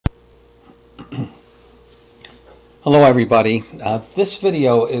Hello everybody. This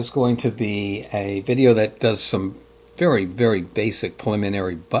video is going to be a video that does some very basic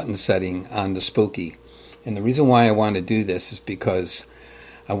preliminary button setting on the Spooky. And the reason why I want to do this is because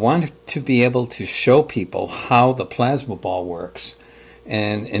I want to be able to show people how the plasma ball works.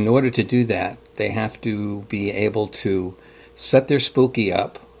 And in order to do that, they have to be able to set their Spooky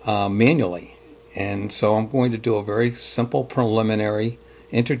up manually. And so I'm going to do a very simple preliminary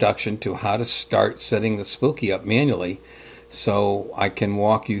introduction to how to start setting the Spooky up manually, so I can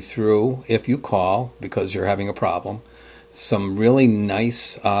walk you through, if you call because you're having a problem, some really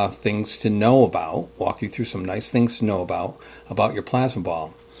nice things to know about, walk you through some nice things to know about your plasma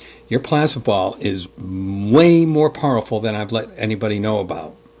ball. Your plasma ball is way more powerful than I've let anybody know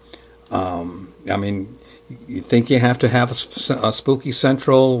about. I mean, you think you have to have a Spooky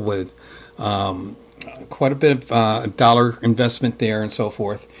Central with quite a bit of dollar investment there and so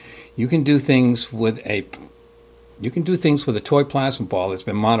forth. You can do things with a toy plasma ball that's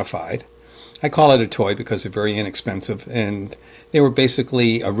been modified. I call it a toy because they're very inexpensive, and they were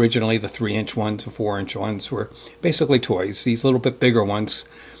basically originally the 3-inch ones, the 4-inch ones were basically toys. These little bit bigger ones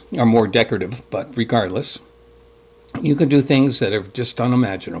are more decorative, but regardless, you can do things that are just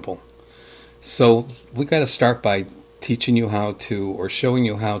unimaginable. So we got to start by teaching you how to, or showing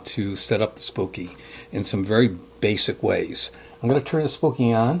you how to set up the Spooky in some very basic ways. I'm going to turn the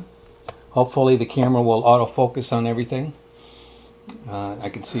Spooky on. Hopefully the camera will autofocus on everything. I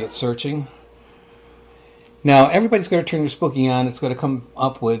can see it searching. Now everybody's going to turn their Spooky on. It's going to come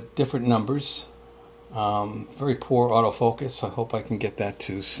up with different numbers. Very poor autofocus. I hope I can get that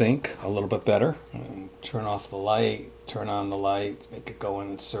to sync a little bit better. Turn off the light, turn on the light, make it go in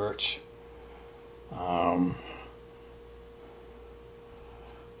and search. Come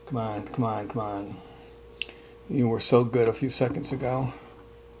on. You were so good a few seconds ago.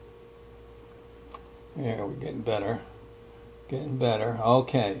 Yeah, we're getting better.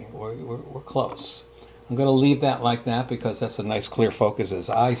 Okay, we're close. I'm going to leave that like that because that's a nice clear focus as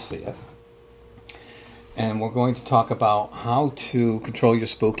I see it. And we're going to talk about how to control your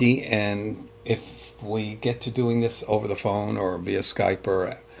Spooky, and if we get to doing this over the phone or via Skype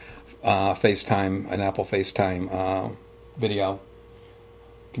or FaceTime, an Apple FaceTime video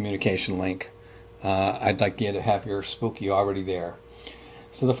communication link, I'd like you to have your Spooky already there.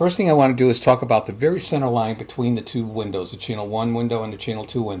 So the first thing I want to do is talk about the very center line between the two windows, the channel 1 window and the channel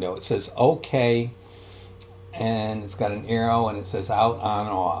 2 window. It says OK, and it's got an arrow and it says out, on,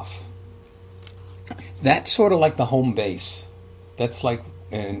 off. That's sort of like the home base. That's like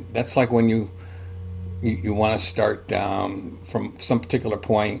when you want to start from some particular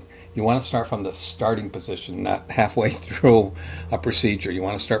point. You want to start from the starting position, not halfway through a procedure. You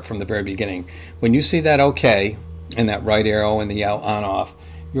want to start from the very beginning. When you see that OK and that right arrow and the out, on, off,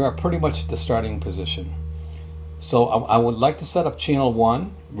 you are pretty much at the starting position. So I would like to set up channel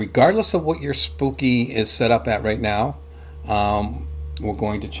 1, regardless of what your Spooky is set up at right now. We're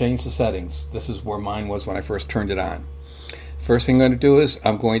going to change the settings. This is where mine was when I first turned it on. First thing I'm going to do is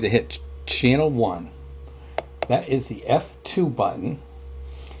I'm going to hit channel 1. That is the F2 button.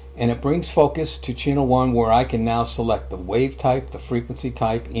 And it brings focus to channel 1, where I can now select the wave type, the frequency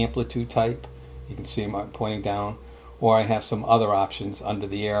type, amplitude type. You can see I'm pointing down. Or I have some other options under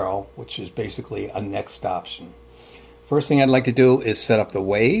the arrow, which is basically a next option. First thing I'd like to do is set up the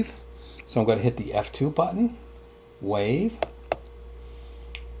wave. So I'm going to hit the F2 button, wave.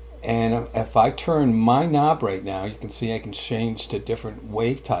 And if I turn my knob right now, you can see I can change to different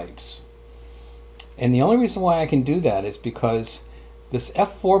wave types. And the only reason why I can do that is because this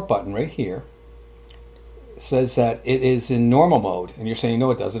F4 button right here says that it is in normal mode. And you're saying,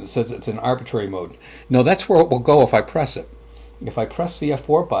 no, it doesn't. It says it's in arbitrary mode. No, that's where it will go if I press it. If I press the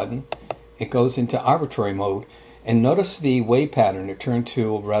F4 button, it goes into arbitrary mode. And notice the wave pattern. It turned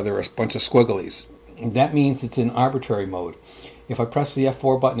to rather a bunch of squigglies. That means it's in arbitrary mode. If I press the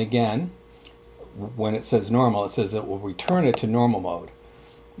F4 button again, when it says normal, it says it will return it to normal mode.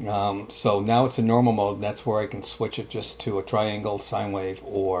 So now it's in normal mode, and that's where I can switch it just to a triangle, sine wave,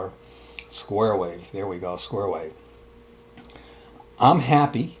 or square wave. There we go, square wave. I'm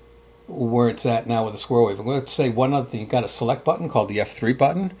happy where it's at now with the square wave. I'm going to say one other thing. You've got a select button called the F3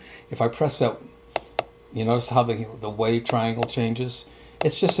 button. If I press that, you notice how the wave triangle changes?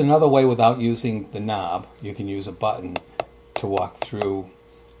 It's just another way without using the knob. You can use a button to walk through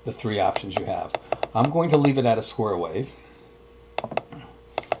the 3 options you have. I'm going to leave it at a square wave.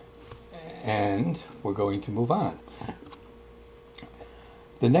 And we're going to move on.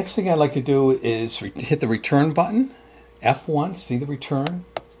 The next thing I'd like to do is hit the return button, F1, see the return,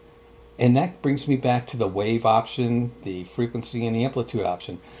 And that brings me back to the wave option, the frequency, and the amplitude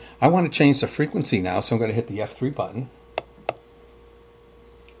option. I want to change the frequency now, so I'm going to hit the F3 button.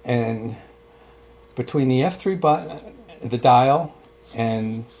 And between the F3 button, the dial,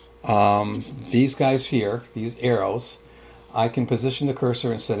 and these guys here, these arrows, I can position the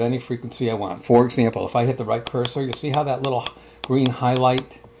cursor and set any frequency I want. For example, if I hit the right cursor, you see how that little green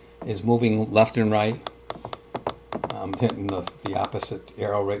highlight is moving left and right? I'm hitting the opposite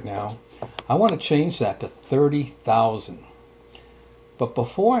arrow right now. I want to change that to 30,000. But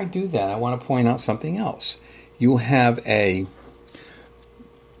before I do that, I want to point out something else. You have a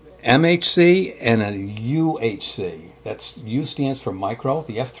MHC and a UHC. That's U stands for micro.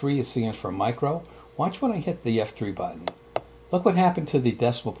 The F3 stands for micro. Watch when I hit the F3 button. Look what happened to the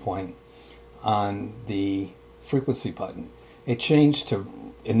decimal point on the frequency button. It changed to,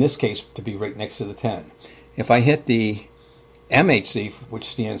 in this case, to be right next to the 10. If I hit the MHC, which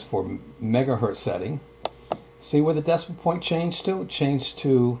stands for megahertz setting, see where the decimal point changed to? It changed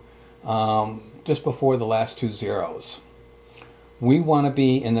to just before the last two zeros. We want to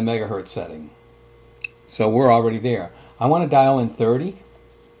be in the megahertz setting. So we're already there. I want to dial in 30,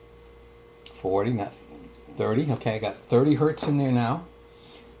 40, not 30. Okay, I got 30 hertz in there now.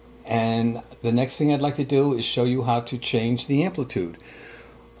 And the next thing I'd like to do is show you how to change the amplitude.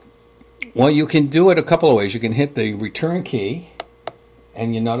 Well, you can do it a couple of ways. You can hit the return key,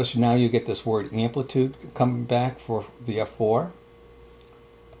 and you notice now you get this word amplitude coming back for the F4.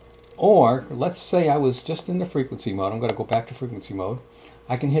 Or, let's say I was just in the frequency mode. I'm going to go back to frequency mode.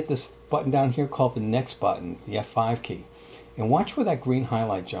 I can hit this button down here called the next button, the F5 key. And watch where that green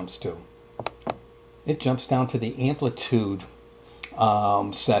highlight jumps to. It jumps down to the amplitude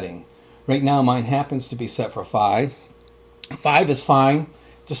setting. Right now mine happens to be set for 5. 5 is fine.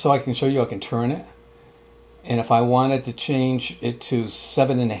 Just so I can show you, I can turn it. And if I wanted to change it to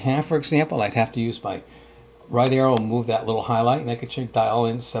 7.5, for example, I'd have to use my right arrow and move that little highlight, and I could dial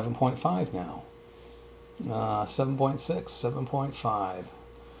in 7.5 now. 7.6, 7.5.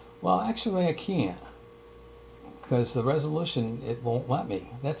 Well, actually I can't, because the resolution, it won't let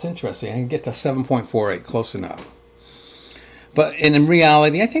me. That's interesting. I can get to 7.48, close enough. But in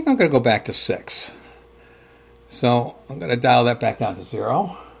reality, I think I'm going to go back to 6. So I'm going to dial that back down to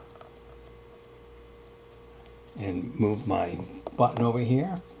 0 and move my button over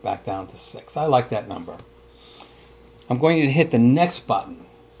here back down to 6. I like that number. I'm going to hit the next button.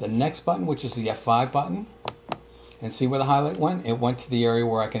 The next button, which is the F5 button. And see where the highlight went? It went to the area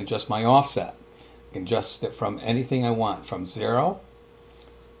where I can adjust my offset. I can adjust it from anything I want, from 0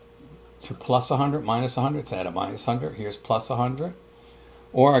 to plus 100, minus 100. So I had a minus 100. Here's plus 100.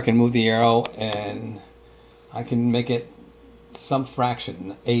 Or I can move the arrow and I can make it some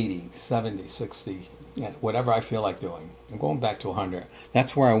fraction, 80, 70, 60, yeah, whatever I feel like doing. I'm going back to 100.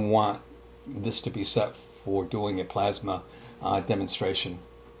 That's where I want this to be set for doing a plasma demonstration.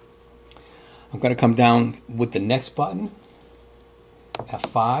 I'm going to come down with the next button,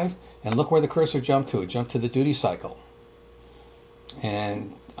 F5, and look where the cursor jumped to. It jumped to the duty cycle.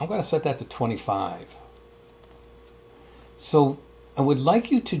 And I'm going to set that to 25. So I would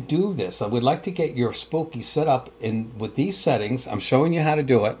like you to do this. I would like to get your Spooky set up with these settings. I'm showing you how to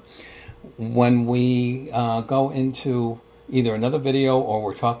do it. When we go into either another video or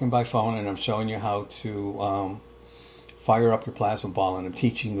we're talking by phone and I'm showing you how to fire up your plasma ball, and I'm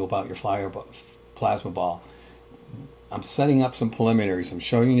teaching you about your plasma ball. I'm setting up some preliminaries. I'm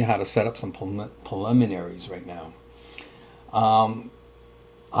showing you how to set up some preliminaries right now.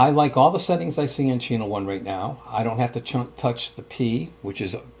 I like all the settings I see on channel 1 right now. I don't have to touch the P, which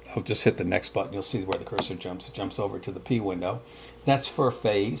is, I'll just hit the next button. You'll see where the cursor jumps. It jumps over to the P window. That's for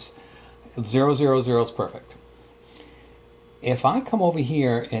phase. 0, 0, 0 is perfect. If I come over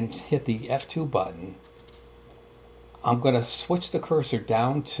here and hit the F2 button, I'm going to switch the cursor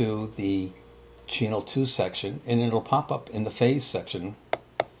down to the channel 2 section, and it'll pop up in the phase section.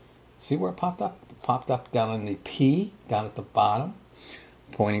 See where it popped up? It popped up down in the P, down at the bottom.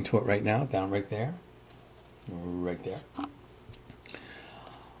 Pointing to it right now, down right there. Right there.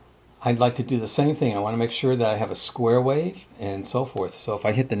 I'd like to do the same thing. I want to make sure that I have a square wave and so forth. So if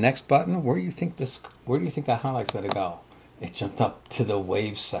I hit the next button, where do you think that highlight's going to go? It jumped up to the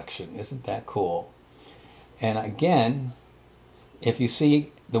wave section. Isn't that cool? And again, if you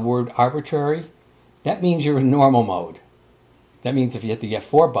see the word arbitrary, that means you're in normal mode. That means if you hit the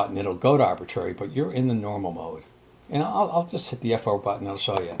F4 button, it'll go to arbitrary, but you're in the normal mode. And I'll just hit the F4 button. I'll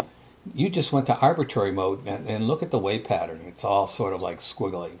show you. You just went to arbitrary mode, and look at the wave pattern. It's all sort of like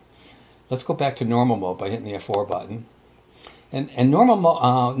squiggly. Let's go back to normal mode by hitting the F4 button. And normal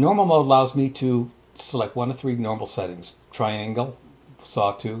mode allows me to select 1 of 3 normal settings: triangle,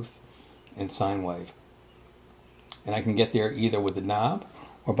 sawtooth, in sine wave. And I can get there either with the knob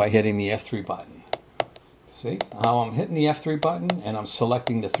or by hitting the F3 button. See how I'm hitting the F3 button and I'm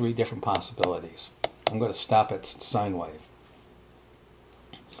selecting the 3 different possibilities. I'm going to stop at sine wave.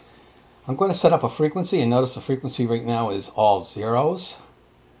 I'm going to set up a frequency, and notice the frequency right now is all zeros.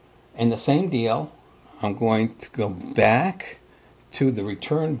 And the same deal, I'm going to go back to the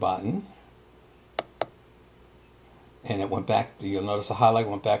return button, and it went back, you'll notice the highlight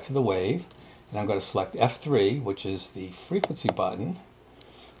went back to the wave, and I'm going to select F3, which is the frequency button,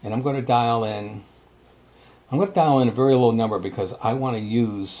 and I'm going to dial in a very low number because I want to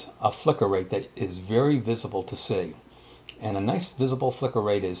use a flicker rate that is very visible to see. And a nice visible flicker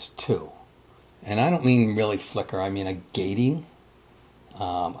rate is 2. And I don't mean really flicker, I mean a gating,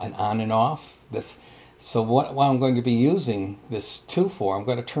 an on and off. So what I'm going to be using this 2 for, I'm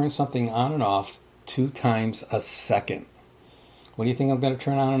going to turn something on and off 2 times a second. What do you think I'm going to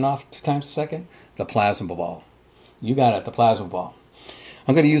turn on and off 2 times a second? The plasma ball. You got it, the plasma ball.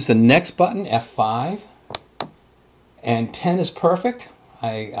 I'm going to use the next button, F5. And 10 is perfect.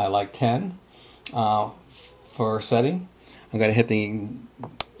 I like 10 for setting. I'm going to hit the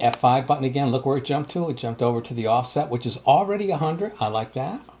F5 button again. Look where it jumped to. It jumped over to the offset, which is already 100. I like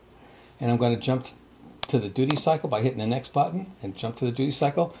that. And I'm going to jump to the duty cycle by hitting the next button and jump to the duty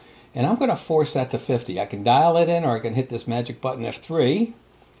cycle. And I'm going to force that to 50. I can dial it in, or I can hit this magic button F3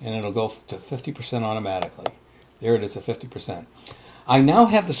 and it'll go to 50% automatically. There it is at 50%. I now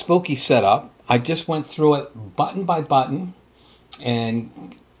have the Spooky set up. I just went through it button by button,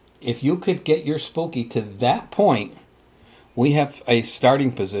 and if you could get your Spooky to that point, we have a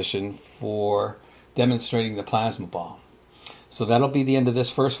starting position for demonstrating the plasma ball. So that'll be the end of this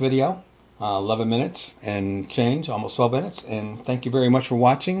first video. 11 minutes and change, almost 12 minutes. And thank you very much for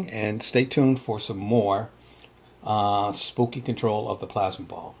watching, and stay tuned for some more spooky control of the plasma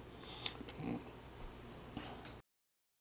ball.